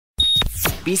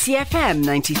BCFM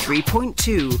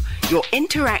 93.2, your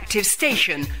interactive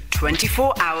station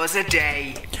 24 hours a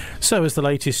day. So as the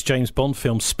latest James Bond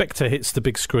film Spectre hits the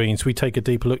big screens, we take a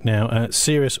deeper look now at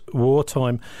serious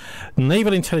wartime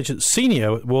naval intelligence,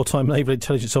 senior wartime naval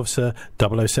intelligence officer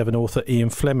 007 author Ian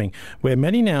Fleming, where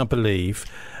many now believe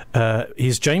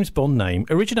his James Bond name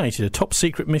originated a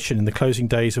top-secret mission in the closing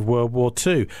days of World War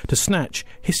II to snatch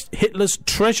Hitler's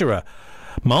treasurer,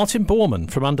 Martin Bormann,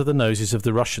 from under the noses of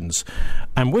the Russians,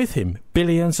 and with him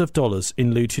billions of dollars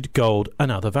in looted gold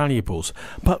and other valuables.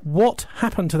 But what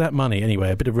happened to that money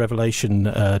anyway? A bit of revelation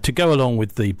to go along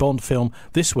with the Bond film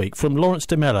this week from Lawrence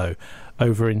de Mello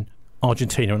over in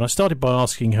Argentina. And I started by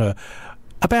asking her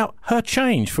about her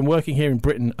change from working here in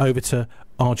Britain over to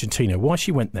Argentina, why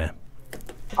she went there.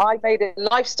 I made a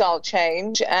lifestyle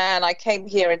change and I came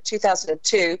here in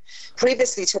 2002.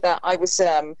 Previously to that, I was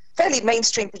a fairly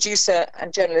mainstream producer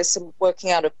and journalist and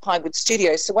working out of Pinewood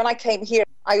Studios. So when I came here,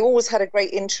 I always had a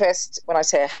great interest, when I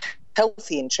say a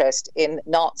healthy interest, in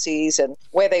Nazis and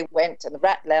where they went and the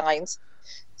rat lines.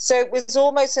 So it was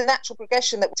almost a natural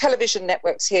progression that television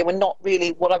networks here were not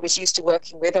really what I was used to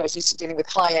working with. I was used to dealing with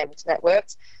high-end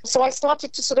networks. So I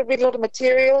started to sort of read a lot of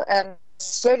material and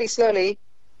slowly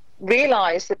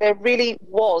realised that there really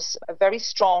was a very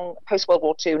strong post-World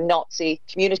War II Nazi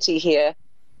community here,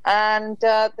 and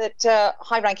that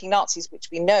high-ranking Nazis, which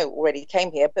we know already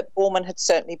came here, but Bormann had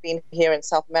certainly been here in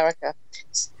South America.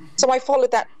 So I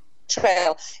followed that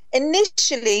trail.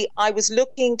 Initially, I was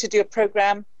looking to do a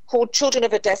programme called Children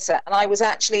of Odessa, and I was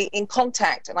actually in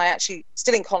contact, and I actually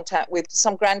still in contact with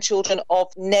some grandchildren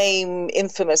of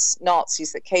infamous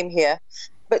Nazis that came here.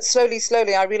 But slowly,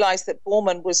 I realised that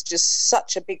Bormann was just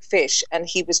such a big fish, and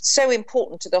he was so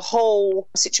important to the whole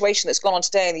situation that's gone on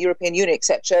today in the European Union,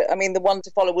 etc. I mean, the one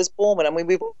to follow was Bormann. I mean,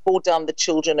 we've all done the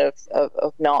children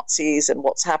of Nazis and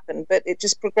what's happened, but it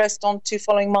just progressed on to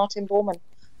following Martin Bormann.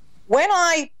 When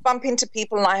I bump into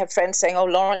people and I have friends saying, oh,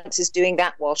 Lawrence is doing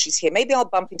that while she's here, maybe I'll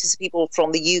bump into some people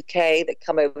from the UK that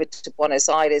come over to Buenos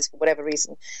Aires for whatever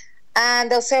reason.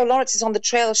 And they'll say, oh, Lawrence is on the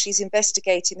trail, she's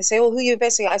investigating. They say, oh, who are you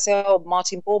investigating? I say, oh,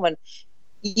 Martin Bormann.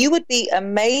 You would be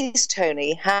amazed,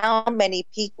 Tony, how many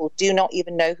people do not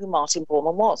even know who Martin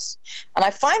Bormann was. And I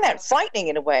find that frightening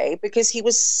in a way, because he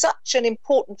was such an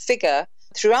important figure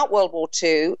throughout World War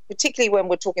II, particularly when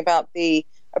we're talking about the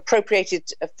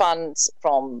appropriated funds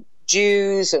from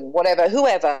Jews and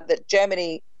whoever that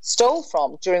Germany stole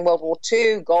from during World War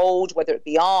II, gold, whether it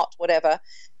be art, whatever.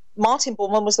 Martin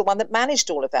Bormann was the one that managed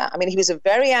all of that. I mean, he was a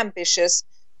very ambitious,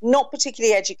 not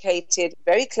particularly educated,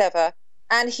 very clever,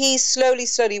 and he slowly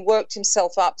worked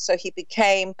himself up so he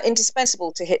became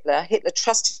indispensable to Hitler. Hitler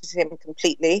trusted him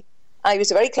completely. He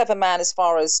was a very clever man as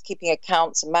far as keeping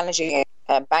accounts and managing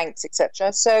banks,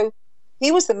 etc. So he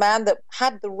was the man that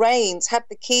had the reins, had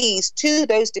the keys to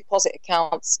those deposit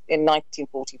accounts in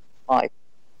 1945.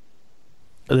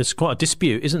 There's quite a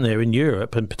dispute, isn't there, in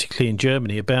Europe and particularly in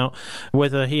Germany about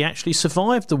whether he actually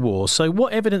survived the war. So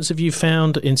what evidence have you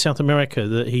found in South America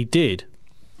that he did?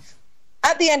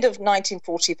 At the end of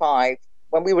 1945,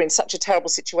 when we were in such a terrible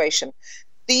situation,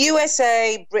 the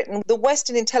USA, Britain, the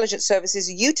Western intelligence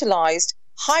services utilised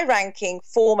high-ranking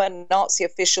former Nazi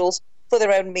officials for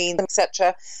their own means,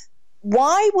 etc.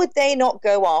 Why would they not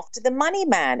go after the money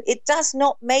man? It does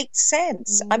not make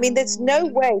sense. I mean, there's no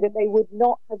way that they would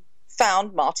not have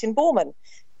found Martin Bormann.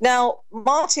 Now,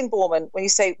 Martin Bormann, when you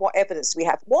say what evidence do we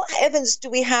have, what evidence do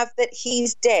we have that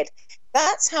he's dead?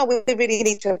 That's how we really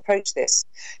need to approach this,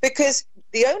 because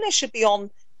the onus should be on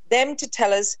them to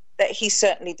tell us that he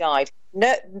certainly died.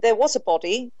 No, there was a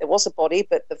body,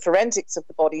 but the forensics of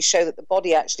the body show that the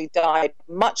body actually died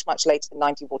much later than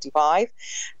 1945.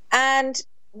 And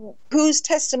whose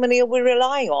testimony are we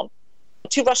relying on?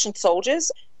 2 Russian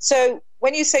soldiers. So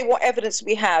when you say what evidence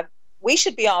we have, we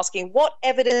should be asking, what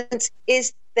evidence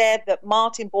is there that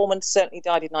Martin Bormann certainly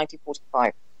died in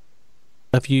 1945?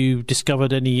 Have you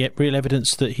discovered any real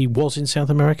evidence that he was in South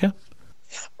America?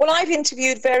 Well, I've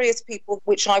interviewed various people,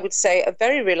 which I would say are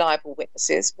very reliable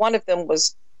witnesses. One of them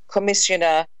was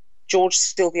Commissioner George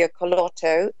Silvio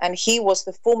Colotto, and he was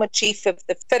the former chief of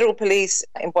the federal police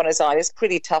in Buenos Aires,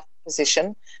 pretty tough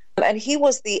position. And he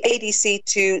was the ADC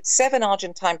to 7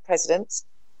 Argentine presidents,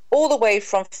 all the way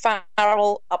from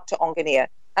Farrar up to Onganía.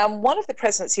 And one of the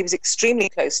presidents he was extremely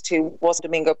close to was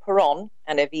Domingo Perón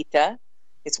and Evita,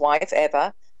 his wife,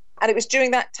 Eva. And it was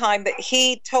during that time that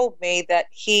he told me that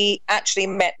he actually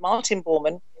met Martin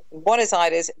Bormann in Buenos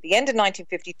Aires at the end of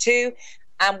 1952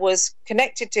 and was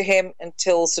connected to him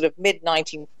until sort of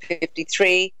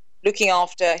mid-1953, looking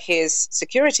after his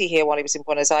security here while he was in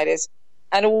Buenos Aires,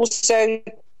 and also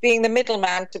being the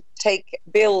middleman to take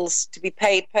bills to be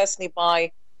paid personally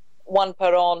by Juan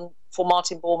Perón for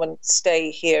Martin Bormann's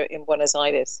stay here in Buenos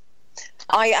Aires.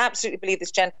 I absolutely believe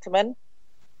this gentleman.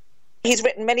 He's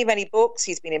written many, many books.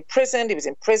 He's been imprisoned. He was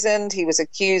imprisoned. He was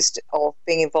accused of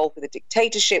being involved with a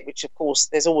dictatorship, which, of course,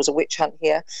 there's always a witch hunt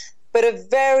here. But a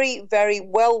very, very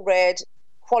well-read,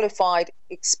 qualified,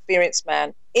 experienced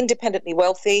man, independently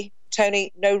wealthy.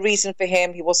 Tony, no reason for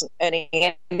him. He wasn't earning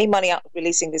any money out of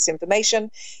releasing this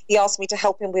information. He asked me to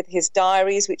help him with his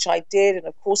diaries, which I did. And,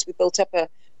 of course, we built up a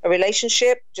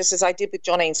relationship, just as I did with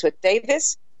John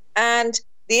Ainsworth-Davis. And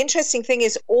the interesting thing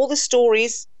is all the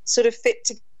stories sort of fit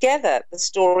together. The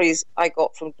stories I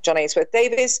got from John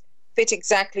Ainsworth-Davis fit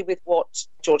exactly with what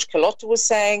George Carlotta was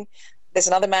saying. There's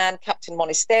another man, Captain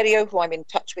Monasterio, who I'm in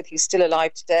touch with, who's still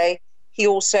alive today. He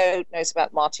also knows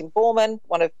about Martin Bormann,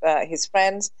 one of his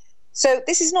friends. So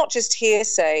this is not just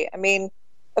hearsay. I mean,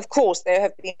 of course, there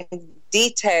have been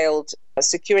detailed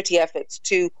security efforts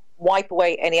to wipe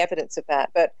away any evidence of that.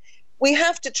 But we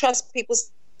have to trust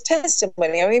people's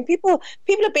testimony. I mean, people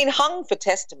have been hung for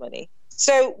testimony.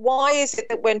 So why is it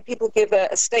that when people give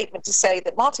a statement to say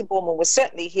that Martin Bormann was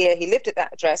certainly here, he lived at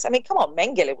that address? I mean, come on,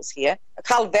 Mengele was here,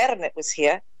 Karl Werner was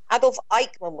here, Adolf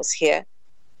Eichmann was here,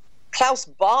 Klaus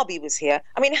Barbie was here.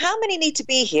 I mean, how many need to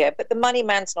be here, but the money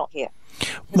man's not here?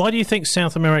 Why do you think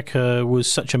South America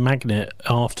was such a magnet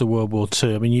after World War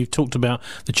II? I mean, you've talked about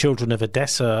the children of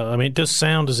Odessa. I mean, it does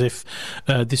sound as if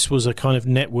this was a kind of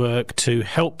network to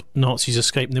help Nazis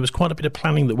escape, and there was quite a bit of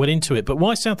planning that went into it. But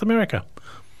why South America?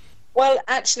 Well,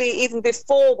 actually, even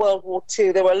before World War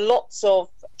II, there were lots of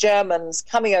Germans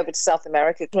coming over to South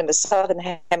America in the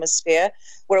southern hemisphere.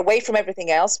 We're away from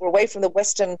everything else. We're away from the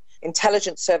Western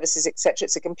intelligence services, etc.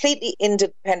 It's a completely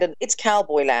independent, it's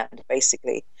cowboy land,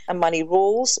 basically. And money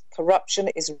rules, corruption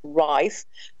is rife.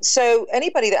 So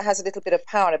anybody that has a little bit of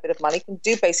power and a bit of money can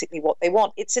do basically what they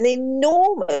want. It's an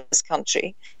enormous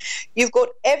country. You've got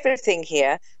everything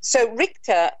here. So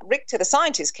Richter, the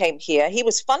scientist, came here. He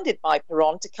was funded by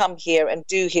Perón to come here and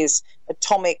do his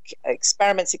atomic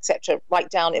experiments, etc., right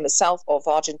down in the south of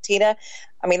Argentina.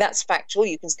 I mean, that's factual.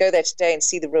 You can go there today and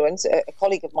see the ruins. A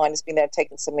colleague of mine has been there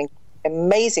taking some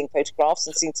amazing photographs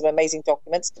and seen some amazing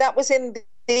documents. That was in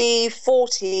the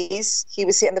 40s. He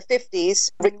was here in the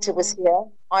 50s. Richter was here.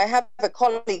 I have a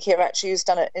colleague here actually who's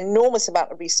done an enormous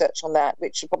amount of research on that,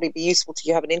 which would probably be useful to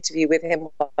you have an interview with him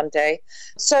one day.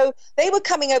 So they were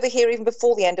coming over here even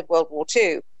before the end of World War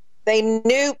II. They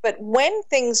knew, but when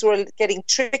things were getting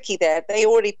tricky there, they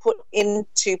already put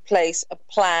into place a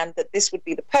plan that this would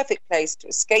be the perfect place to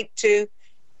escape to.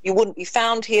 You wouldn't be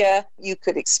found here. You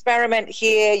could experiment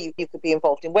here. You could be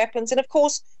involved in weapons. And, of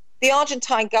course, the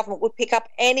Argentine government would pick up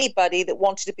anybody that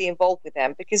wanted to be involved with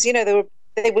them because, you know,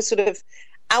 they were sort of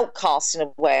outcast in a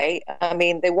way. I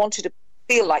mean, they wanted to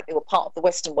feel like they were part of the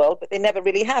Western world, but they never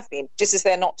really have been, just as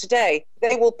they're not today.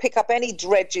 They will pick up any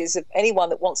dredges of anyone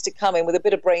that wants to come in with a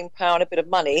bit of brain power and a bit of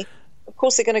money. Of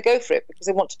course, they're going to go for it because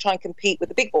they want to try and compete with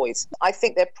the big boys. I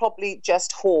think they're probably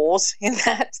just whores in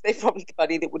that they probably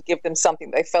somebody that would give them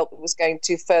something they felt that was going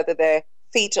to further their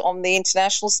feet on the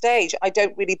international stage. I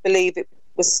don't really believe it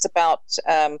was about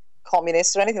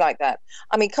communists or anything like that.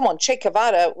 I mean, come on, Che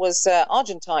Guevara was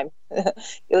Argentine.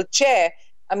 Il Che.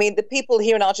 I mean, the people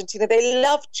here in Argentina, they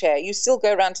love Che. You still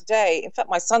go around today. In fact,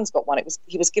 my son's got one.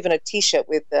 He was given a T-shirt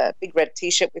with a big red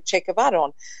T-shirt with Che Guevara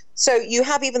on. So you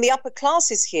have even the upper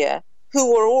classes here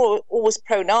who were always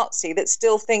pro-Nazi that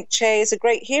still think Che is a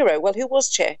great hero. Well, who was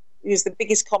Che? He was the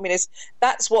biggest communist.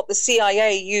 That's what the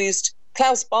CIA used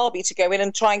Klaus Barbie to go in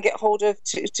and try and get hold of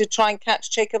to try and catch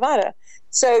Che Guevara.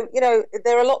 So, you know,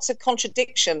 there are lots of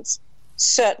contradictions.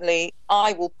 Certainly,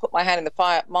 I will put my hand in the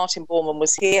fire. Martin Bormann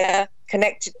was here,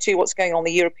 connected to what's going on in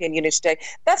the European Union today.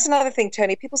 That's another thing,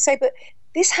 Tony. People say, but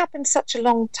this happened such a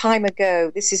long time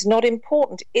ago. This is not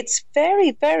important. It's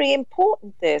very, very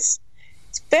important, this.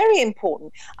 It's very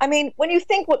important. I mean, when you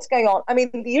think what's going on, I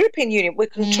mean, the European Union, we're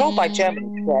controlled by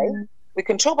Germany today. We're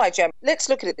controlled by Germany. Let's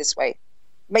look at it this way.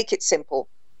 Make it simple.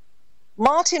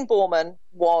 Martin Bormann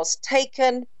was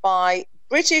taken by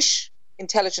British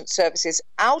intelligence services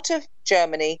out of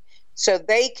Germany so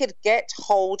they could get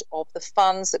hold of the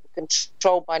funds that were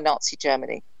controlled by Nazi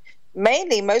Germany.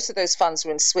 Mainly, most of those funds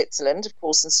were in Switzerland. Of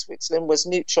course, and Switzerland was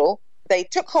neutral. They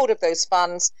took hold of those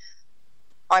funds.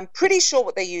 I'm pretty sure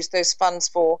what they used those funds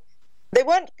for. They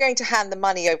weren't going to hand the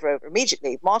money over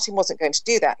immediately. Martin wasn't going to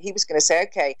do that. He was going to say,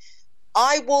 okay,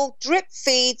 I will drip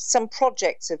feed some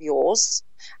projects of yours,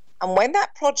 and when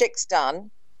that project's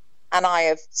done and I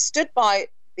have stood by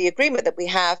the agreement that we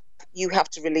have, you have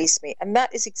to release me. And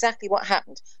that is exactly what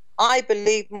happened. I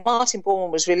believe Martin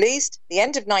Bormann was released at the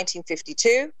end of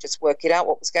 1952. Just work it out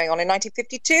what was going on in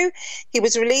 1952. He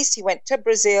was released. He went to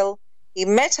Brazil. He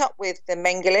met up with the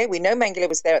Mengele. We know Mengele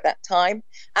was there at that time.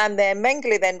 And then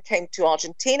Mengele then came to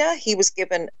Argentina. He was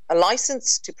given a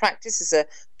license to practice as a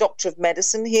doctor of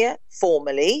medicine here,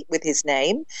 formally, with his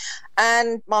name.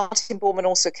 And Martin Bormann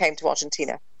also came to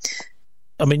Argentina.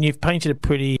 I mean, you've painted a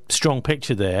pretty strong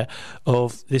picture there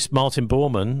of this Martin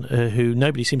Bormann, who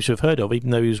nobody seems to have heard of,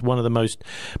 even though he was one of the most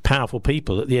powerful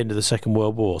people at the end of the Second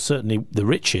World War, certainly the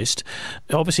richest.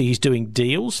 Obviously, he's doing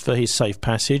deals for his safe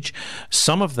passage.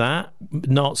 Some of that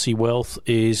Nazi wealth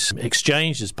is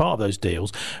exchanged as part of those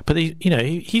deals, but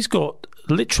he's got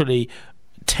literally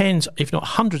tens, if not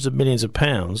hundreds of millions of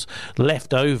pounds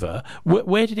left over.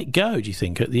 Where did it go, do you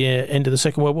think, at the end of the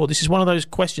Second World War? This is one of those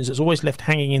questions that's always left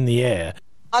hanging in the air.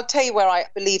 I'll tell you where I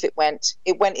believe it went.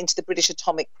 It went into the British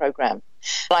atomic program.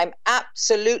 I'm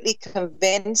absolutely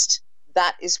convinced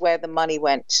that is where the money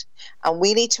went. And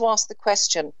we need to ask the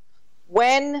question,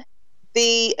 when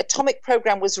the atomic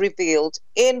program was revealed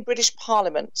in British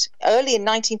Parliament early in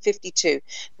 1952.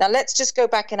 Now, let's just go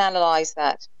back and analyse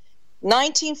that.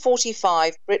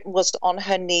 1945, Britain was on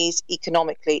her knees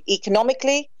economically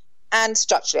and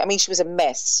structurally. I mean, she was a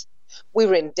mess. We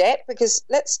were in debt because,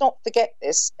 let's not forget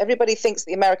this, everybody thinks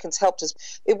the Americans helped us.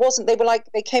 It wasn't.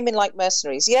 They came in like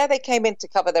mercenaries. Yeah, they came in to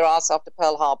cover their ass after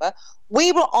Pearl Harbor.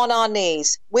 We were on our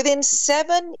knees. Within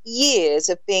 7 years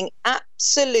of being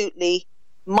absolutely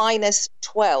minus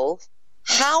 12,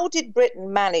 how did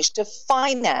Britain manage to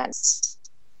finance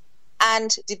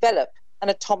and develop an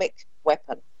atomic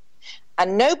weapon?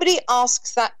 And nobody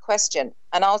asks that question.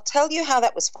 And I'll tell you how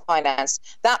that was financed.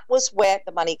 That was where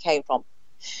the money came from.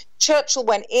 Churchill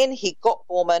went in, he got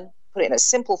Bormann, put it in a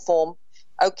simple form.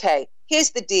 Okay, here's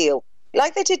the deal.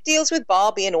 Like they did deals with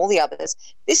Barbie and all the others.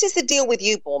 This is the deal with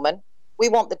you, Bormann. We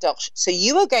want the Dutch. So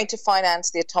you are going to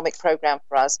finance the atomic program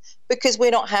for us because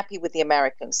we're not happy with the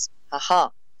Americans.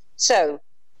 Ha. So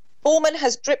Bormann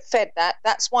has drip-fed that.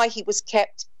 That's why he was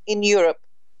kept in Europe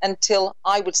until,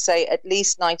 I would say, at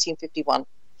least 1951.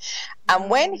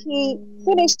 And when he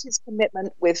finished his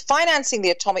commitment with financing the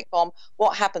atomic bomb,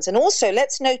 what happens? And also,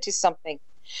 let's notice something.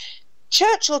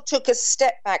 Churchill took a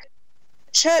step back.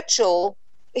 Churchill,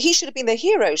 he should have been the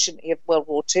hero, shouldn't he, of World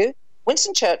War II?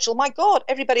 Winston Churchill, my God,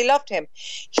 everybody loved him.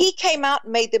 He came out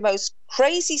and made the most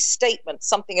crazy statement,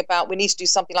 something about we need to do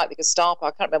something like the Gestapo.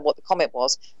 I can't remember what the comment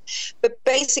was. But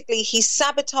basically, he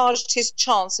sabotaged his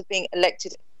chance of being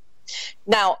elected.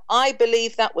 Now, I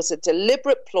believe that was a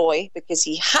deliberate ploy because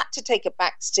he had to take a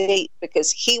back seat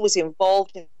because he was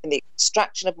involved in the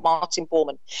extraction of Martin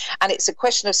Bormann. And it's a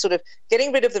question of sort of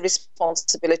getting rid of the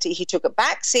responsibility. He took a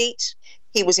back seat.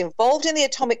 He was involved in the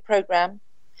atomic program.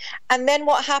 And then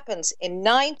what happens? In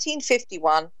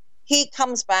 1951, he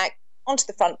comes back onto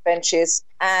the front benches.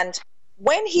 And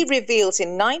when he reveals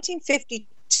in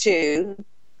 1952,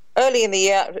 early in the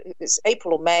year, it's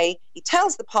April or May, he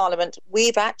tells the Parliament,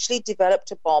 we've actually developed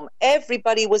a bomb.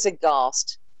 Everybody was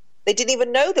aghast. They didn't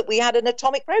even know that we had an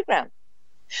atomic program.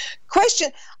 Question,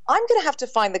 I'm going to have to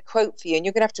find the quote for you, and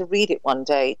you're going to have to read it one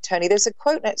day, Tony. There's a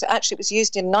quote, actually it was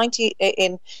used in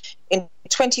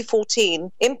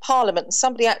 2014 in Parliament, and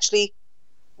somebody actually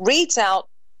reads out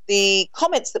the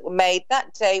comments that were made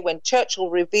that day when Churchill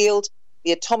revealed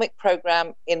the atomic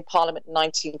program in Parliament in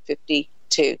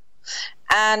 1952.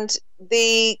 And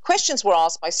the questions were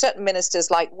asked by certain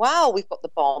ministers like, wow, we've got the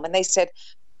bomb. And they said,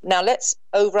 now let's,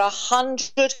 over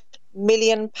 £100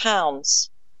 million,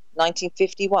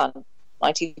 1951,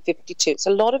 1952. It's a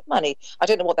lot of money. I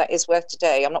don't know what that is worth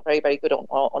today. I'm not very, very good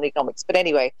on economics. But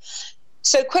anyway,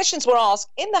 so questions were asked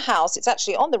in the House. It's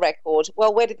actually on the record.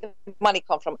 Well, where did the money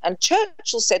come from? And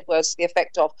Churchill said words to the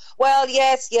effect of, well,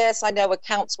 yes, I know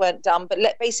accounts weren't done, but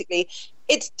basically,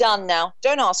 it's done now.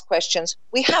 Don't ask questions.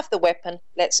 We have the weapon.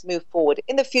 Let's move forward.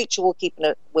 In the future, we'll keep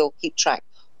track.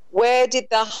 Where did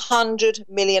the £100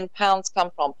 million come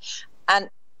from? And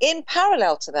in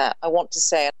parallel to that, I want to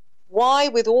say, why,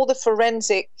 with all the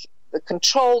forensic, the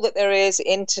control that there is,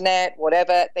 internet,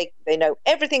 whatever, they know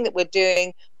everything that we're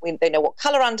doing. They know what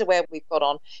colour underwear we've got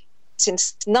on.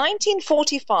 Since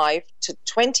 1945 to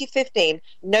 2015,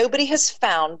 nobody has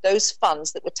found those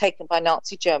funds that were taken by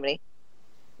Nazi Germany.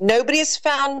 Nobody has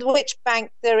found which bank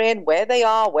they're in, where they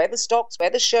are, where the stocks, where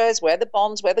the shares, where the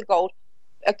bonds, where the gold.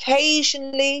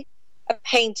 Occasionally, a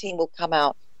painting will come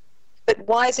out. But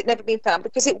why has it never been found?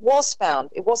 Because it was found.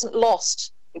 It wasn't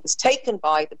lost. It was taken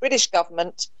by the British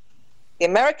government. The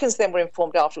Americans then were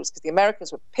informed afterwards because the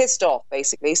Americans were pissed off,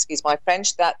 basically, excuse my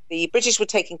French, that the British were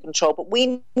taking control, but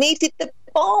we needed the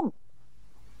bomb.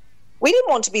 We didn't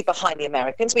want to be behind the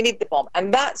Americans. We needed the bomb.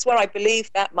 And that's where I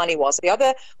believe that money was. The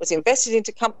other was invested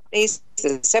into companies,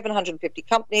 there's 750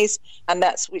 companies, and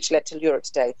that's which led to Europe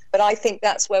today. But I think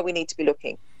that's where we need to be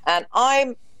looking. And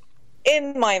I'm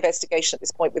in my investigation at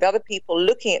this point with other people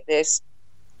looking at this,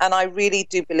 and I really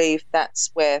do believe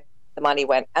that's where the money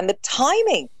went. And the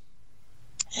timing,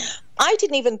 I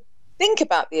didn't even think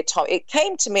about the atomic. It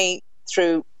came to me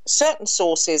through certain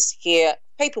sources here,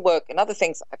 paperwork and other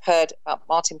things I've heard about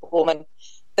Martin Bormann,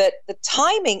 that the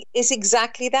timing is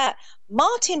exactly that.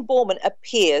 Martin Bormann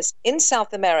appears in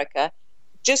South America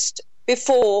just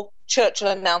before Churchill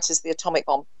announces the atomic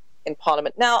bomb in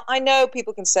Parliament. Now, I know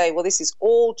people can say, well, this is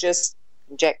all just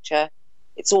conjecture.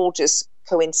 It's all just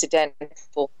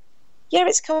coincidental. Yeah,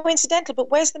 it's coincidental, but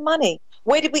where's the money?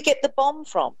 Where did we get the bomb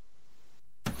from?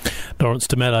 Lawrence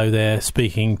de Mello there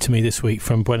speaking to me this week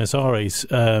from Buenos Aires,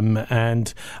 and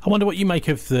I wonder what you make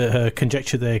of the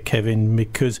conjecture there, Kevin,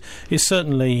 because it's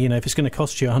certainly, you know, if it's going to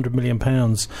cost you £100 million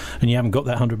and you haven't got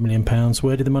that £100 million,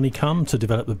 where did the money come to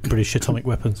develop the British atomic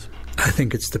weapons? I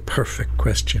think it's the perfect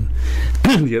question.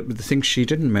 The thing she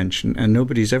didn't mention, and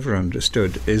nobody's ever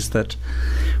understood, is that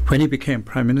when he became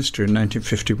Prime Minister in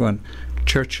 1951,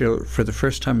 Churchill, for the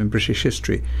first time in British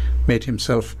history, made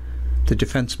himself the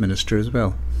Defence Minister as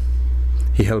well.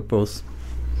 He held both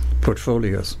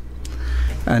portfolios.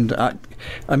 And I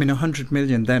mean, 100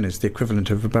 million then is the equivalent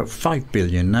of about 5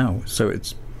 billion now. So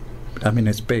it's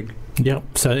big. Yeah,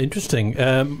 so interesting.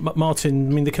 Martin,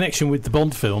 I mean, the connection with the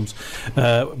Bond films,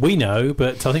 we know,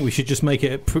 but I think we should just make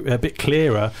it a bit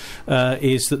clearer,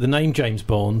 is that the name James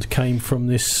Bond came from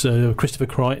this Christopher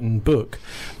Crichton book.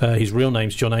 His real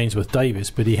name's John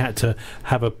Ainsworth-Davis, but he had to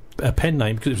have a pen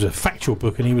name because it was a factual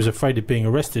book and he was afraid of being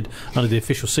arrested under the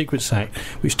Official Secrets Act,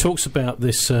 which talks about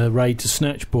this raid to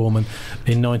snatch Bormann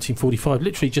in 1945,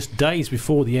 literally just days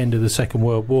before the end of the Second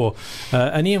World War.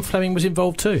 And Ian Fleming was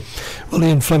involved too. Well,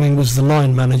 Ian Fleming was the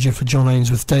line manager for John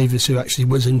Ainsworth-Davis, who actually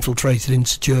was infiltrated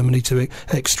into Germany to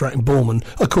extract Bormann,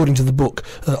 according to the book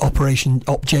Operation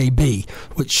Op JB,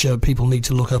 which people need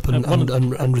to look up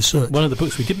and research. One of the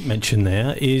books we didn't mention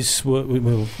there is,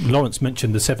 Lawrence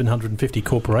mentioned the 750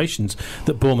 corporations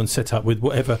that Bormann set up with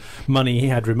whatever money he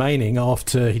had remaining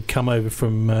after he'd come over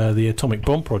from the atomic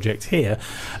bomb project here,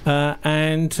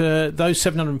 and those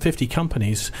 750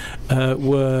 companies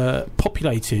were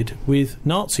populated with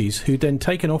Nazis who'd then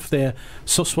taken off their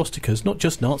swastikas, not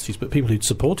just Nazis but people who'd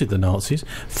supported the Nazis,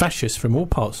 fascists from all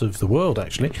parts of the world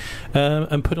actually,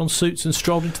 and put on suits and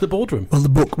strolled into the boardroom. Well, the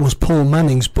book was Paul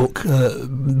Manning's book,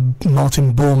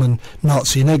 Martin Bormann,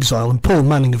 Nazi in Exile, and Paul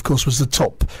Manning of course was the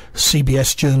top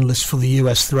CBS journalist for the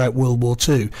US throughout World War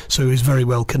II, so he was very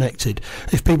well connected.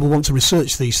 If people want to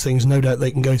research these things, no doubt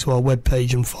they can go to our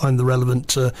webpage and find the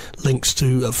relevant links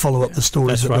to follow up the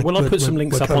stories. That's right. Well, I'll put some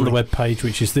links up on the webpage,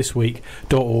 which is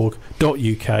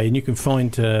thisweek.org.uk, and you can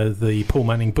find the Paul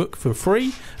Manning book for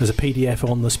free as a PDF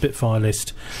on the Spitfire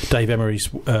List, Dave Emery's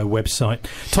website.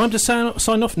 Time to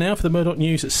sign off now for the Murdoch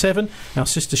News at 7. Our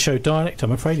sister show Dialect,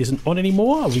 I'm afraid, isn't on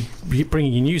anymore. I'll be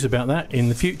bringing you news about that in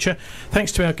the future.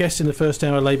 Thanks to our guest in the first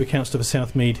hour, Labour Councillor for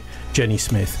Southmead, Jenny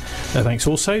Smith. Thanks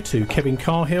also to Kevin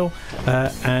Carhill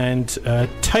and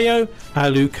Teo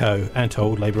Aluko, and to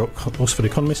old Labour Oxford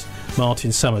economist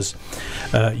Martin Summers.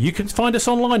 You can find us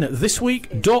online at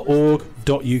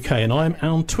thisweek.org.uk, and I'm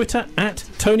on Twitter at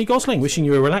Tony Gosling, wishing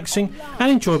you a relaxing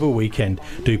and enjoyable weekend.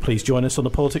 Do please join us on the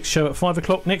Politics Show at 5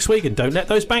 o'clock next week, and don't let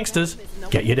those banksters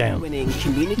get you down. Winning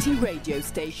community radio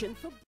station for